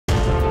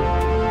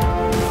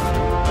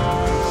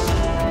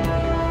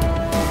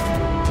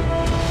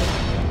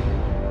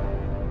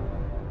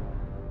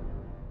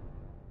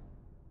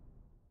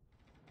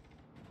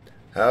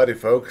Howdy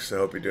folks, I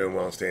hope you're doing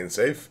well and staying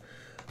safe.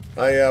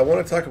 I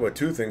want to talk about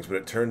two things, but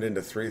it turned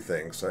into three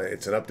things.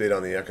 It's an update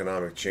on the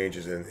economic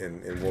changes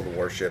in World of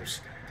Warships.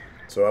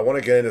 So I want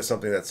to get into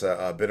something that's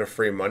a bit of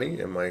free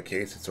money. In my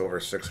case, it's over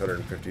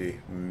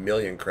 650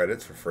 million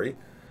credits for free.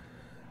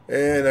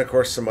 And of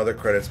course some other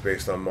credits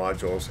based on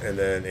modules. And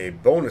then a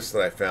bonus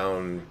that I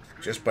found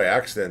just by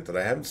accident that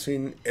I haven't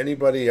seen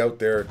anybody out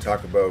there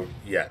talk about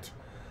yet.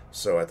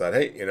 So I thought,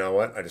 hey, you know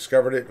what? I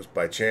discovered it was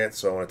by chance,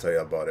 so I want to tell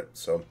you about it.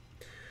 So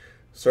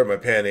start my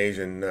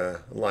Pan-Asian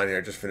line here.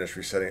 I just finished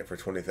resetting it for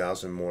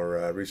 20,000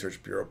 more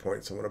Research Bureau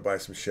points. I want to buy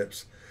some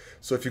ships.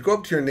 So if you go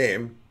up to your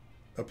name,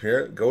 up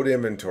here, go to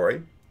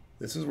inventory.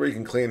 This is where you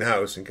can clean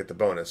house and get the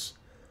bonus.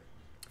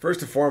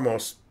 First and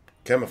foremost,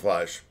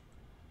 camouflage.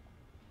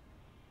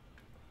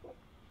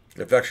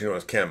 Affectionately known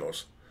as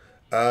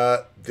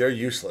camos. They're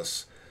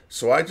useless.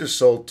 So I just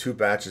sold two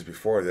batches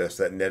before this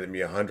that netted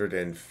me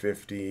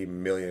 150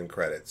 million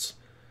credits.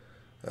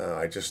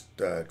 I just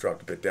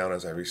dropped a bit down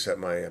as I reset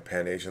my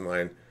Pan-Asian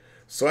line.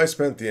 So I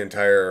spent the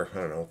entire,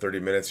 30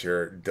 minutes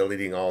here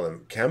deleting all of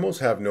them. Camos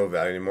have no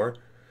value anymore.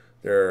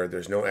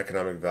 There's no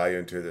economic value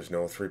into it. There's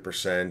no 3%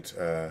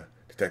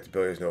 detectability.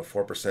 There's no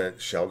 4%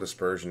 shell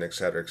dispersion,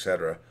 etc.,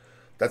 etc.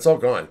 That's all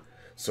gone.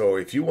 So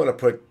if you want to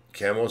put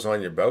camos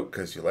on your boat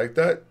because you like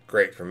that,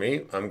 great. For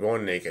me, I'm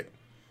going naked.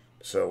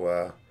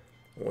 So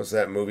what was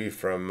that movie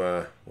from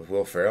with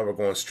Will Ferrell? We're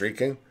going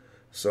streaking.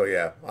 So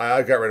yeah,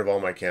 I got rid of all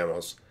my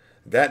camos.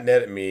 That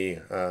netted me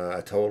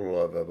a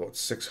total of about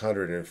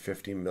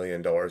 $650 million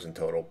in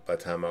total by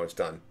the time I was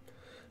done.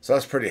 So I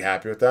was pretty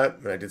happy with that,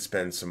 and I did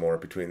spend some more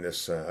between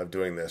this of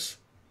doing this.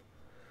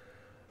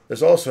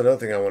 There's also another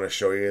thing I want to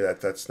show you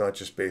that's not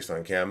just based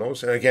on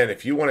camos. And again,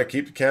 if you want to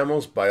keep the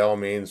camos, by all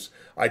means,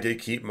 I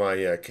did keep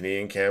my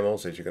Canadian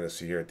camos, as you're going to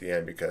see here at the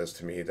end, because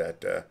to me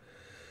that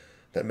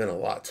meant a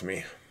lot to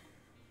me.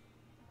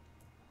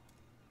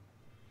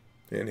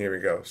 And here we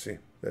go. See,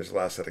 there's the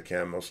last set of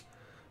camos.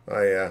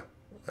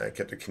 I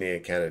kept a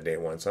Canadian candidate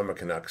once. I'm a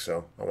Canuck,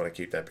 so I want to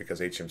keep that because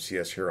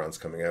HMCS Huron's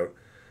coming out.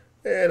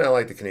 And I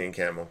like the Canadian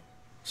camo.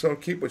 So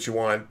keep what you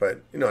want,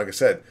 but, like I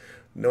said,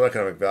 no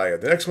economic value.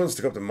 The next one's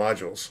to go up to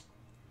modules.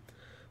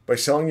 By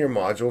selling your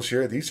modules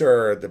here, these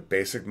are the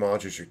basic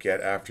modules you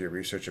get after you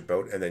research a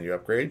boat and then you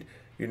upgrade.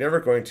 You're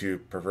never going to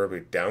preferably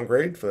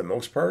downgrade for the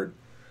most part.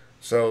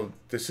 So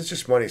this is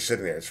just money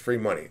sitting there. It's free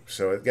money.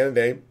 So at the end of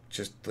the day,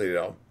 just delete it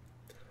all.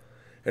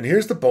 And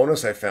here's the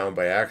bonus I found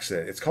by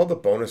accident. It's called the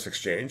bonus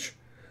exchange.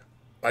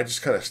 I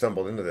just kind of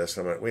stumbled into this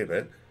and I went, wait a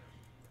minute.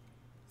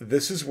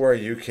 This is where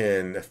you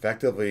can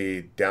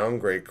effectively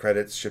downgrade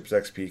credits, ships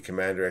XP,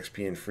 commander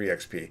XP, and free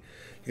XP. You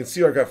can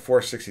see I've got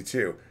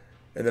 462,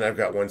 and then I've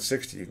got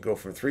 160. You can go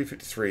from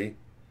 353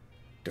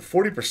 to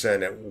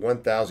 40% at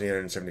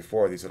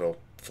 1,874 of these little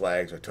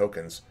flags or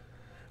tokens.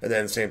 And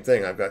then same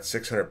thing, I've got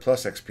 600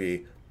 plus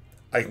XP.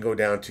 I can go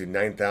down to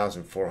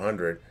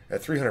 9,400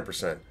 at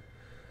 300%.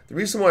 The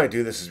reason why I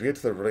do this is we get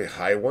to the really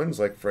high ones,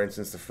 like for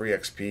instance the free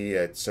XP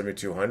at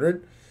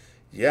 7,200.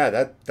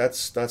 Yeah,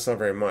 that's not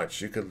very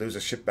much. You could lose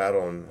a ship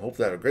battle and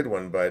hopefully have a good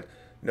one, but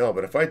no.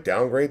 But if I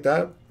downgrade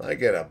that, I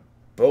get a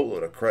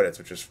boatload of credits,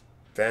 which is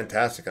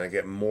fantastic, and I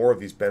get more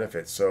of these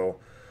benefits. So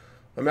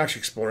I'm actually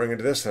exploring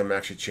into this, and I'm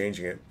actually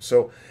changing it.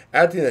 So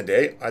at the end of the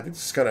day, I think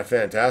this is kind of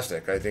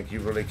fantastic. I think you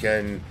really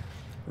can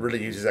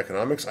really use these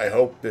economics. I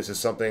hope this is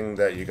something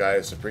that you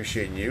guys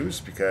appreciate and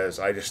use because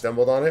I just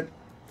stumbled on it.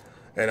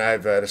 And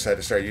I've decided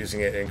to start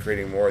using it and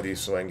creating more of these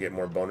so I can get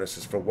more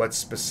bonuses for what's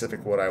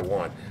specific what I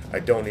want. I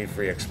don't need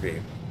free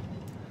XP.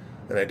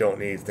 And I don't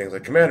need things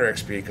like Commander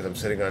XP because I'm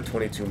sitting on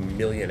 22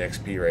 million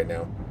XP right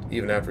now,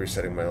 even after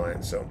resetting my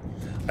line. So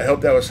I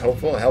hope that was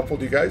helpful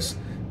to you guys.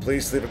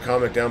 Please leave a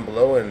comment down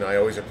below, and I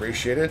always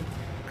appreciate it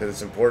because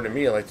it's important to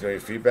me. I like to know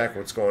your feedback,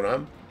 what's going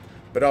on.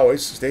 But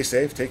always, stay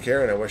safe, take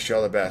care, and I wish you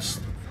all the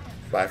best.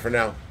 Bye for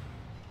now.